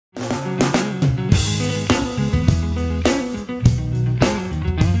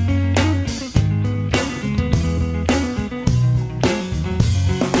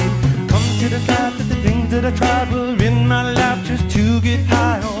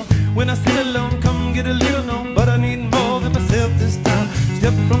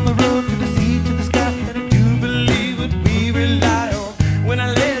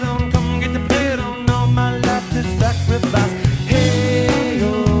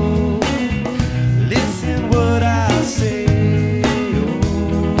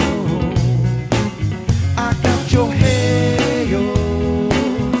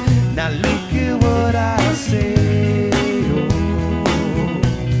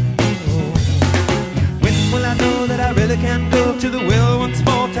to the well once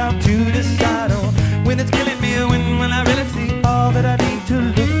more, time to decide on when it's killing me, when will I really see all that I need to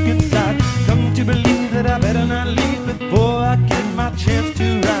look inside. Come to believe that I better not leave before I get my chance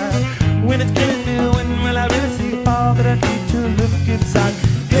to ride. When it's killing me, when will I really see all that I need to look inside.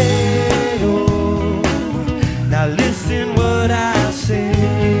 Hey, oh, now listen what I say.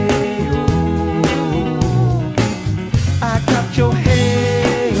 Oh, I got your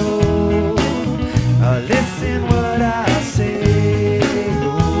hey, oh, listen what I say.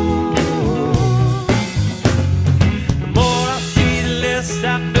 Oh, the more I see, the less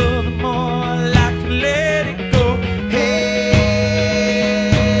I know, the more I like to let it go. Hey,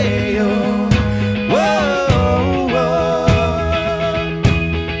 oh, whoa, whoa.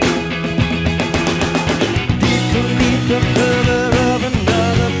 Deep beneath the cover of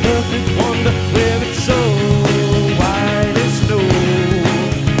another perfect wonder, where it's so white as snow.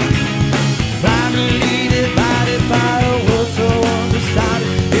 Finally divided by a world so undecided,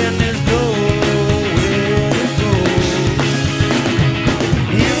 and there's nowhere to go.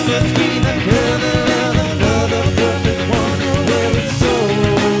 In between the cover of another perfect wonder, where it's so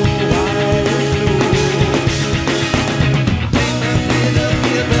white as snow. In the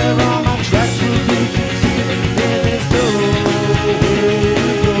field where all my tracks will be concealed, and there's nowhere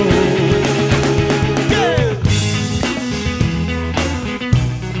to go. Yeah!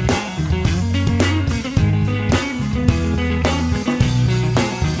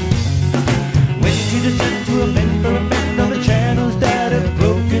 When you descend to a bend for a bend on the channels that have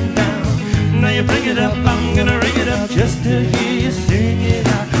broken down. Now you bring it up, I'm gonna ring it up just to hear you sing it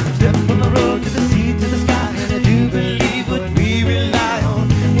out. Step from the road to the sea to the sky, and I do believe what we rely on.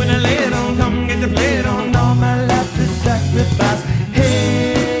 When I lay it on, come get to play it on. All my life to sacrifice.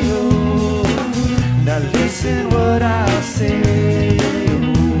 Hey, oh, now listen what I say.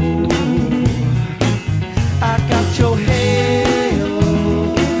 Oh, I got your hey,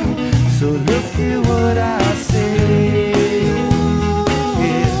 oh, so look at what I say.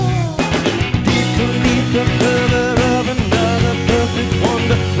 Yeah. Deep beneath the cover of another perfect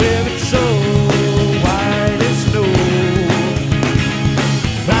wonder, where it's so white as snow.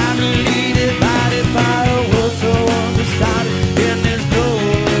 Finally divided by a world so undecided, and there's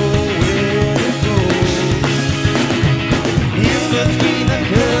nowhere to go. In between the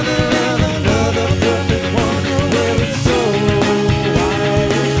cover of another perfect wonder, where it's so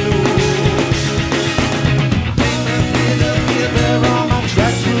white as snow. In the field where all my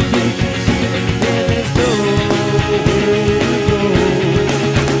tracks will be concealed, and there's nowhere to go.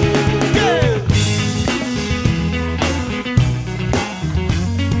 Yeah!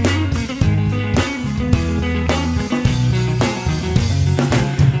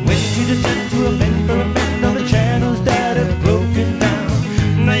 When you descend to a bend for a bend on the channels that have broken down.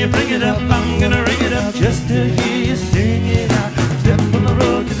 Now you bring it up, I'm gonna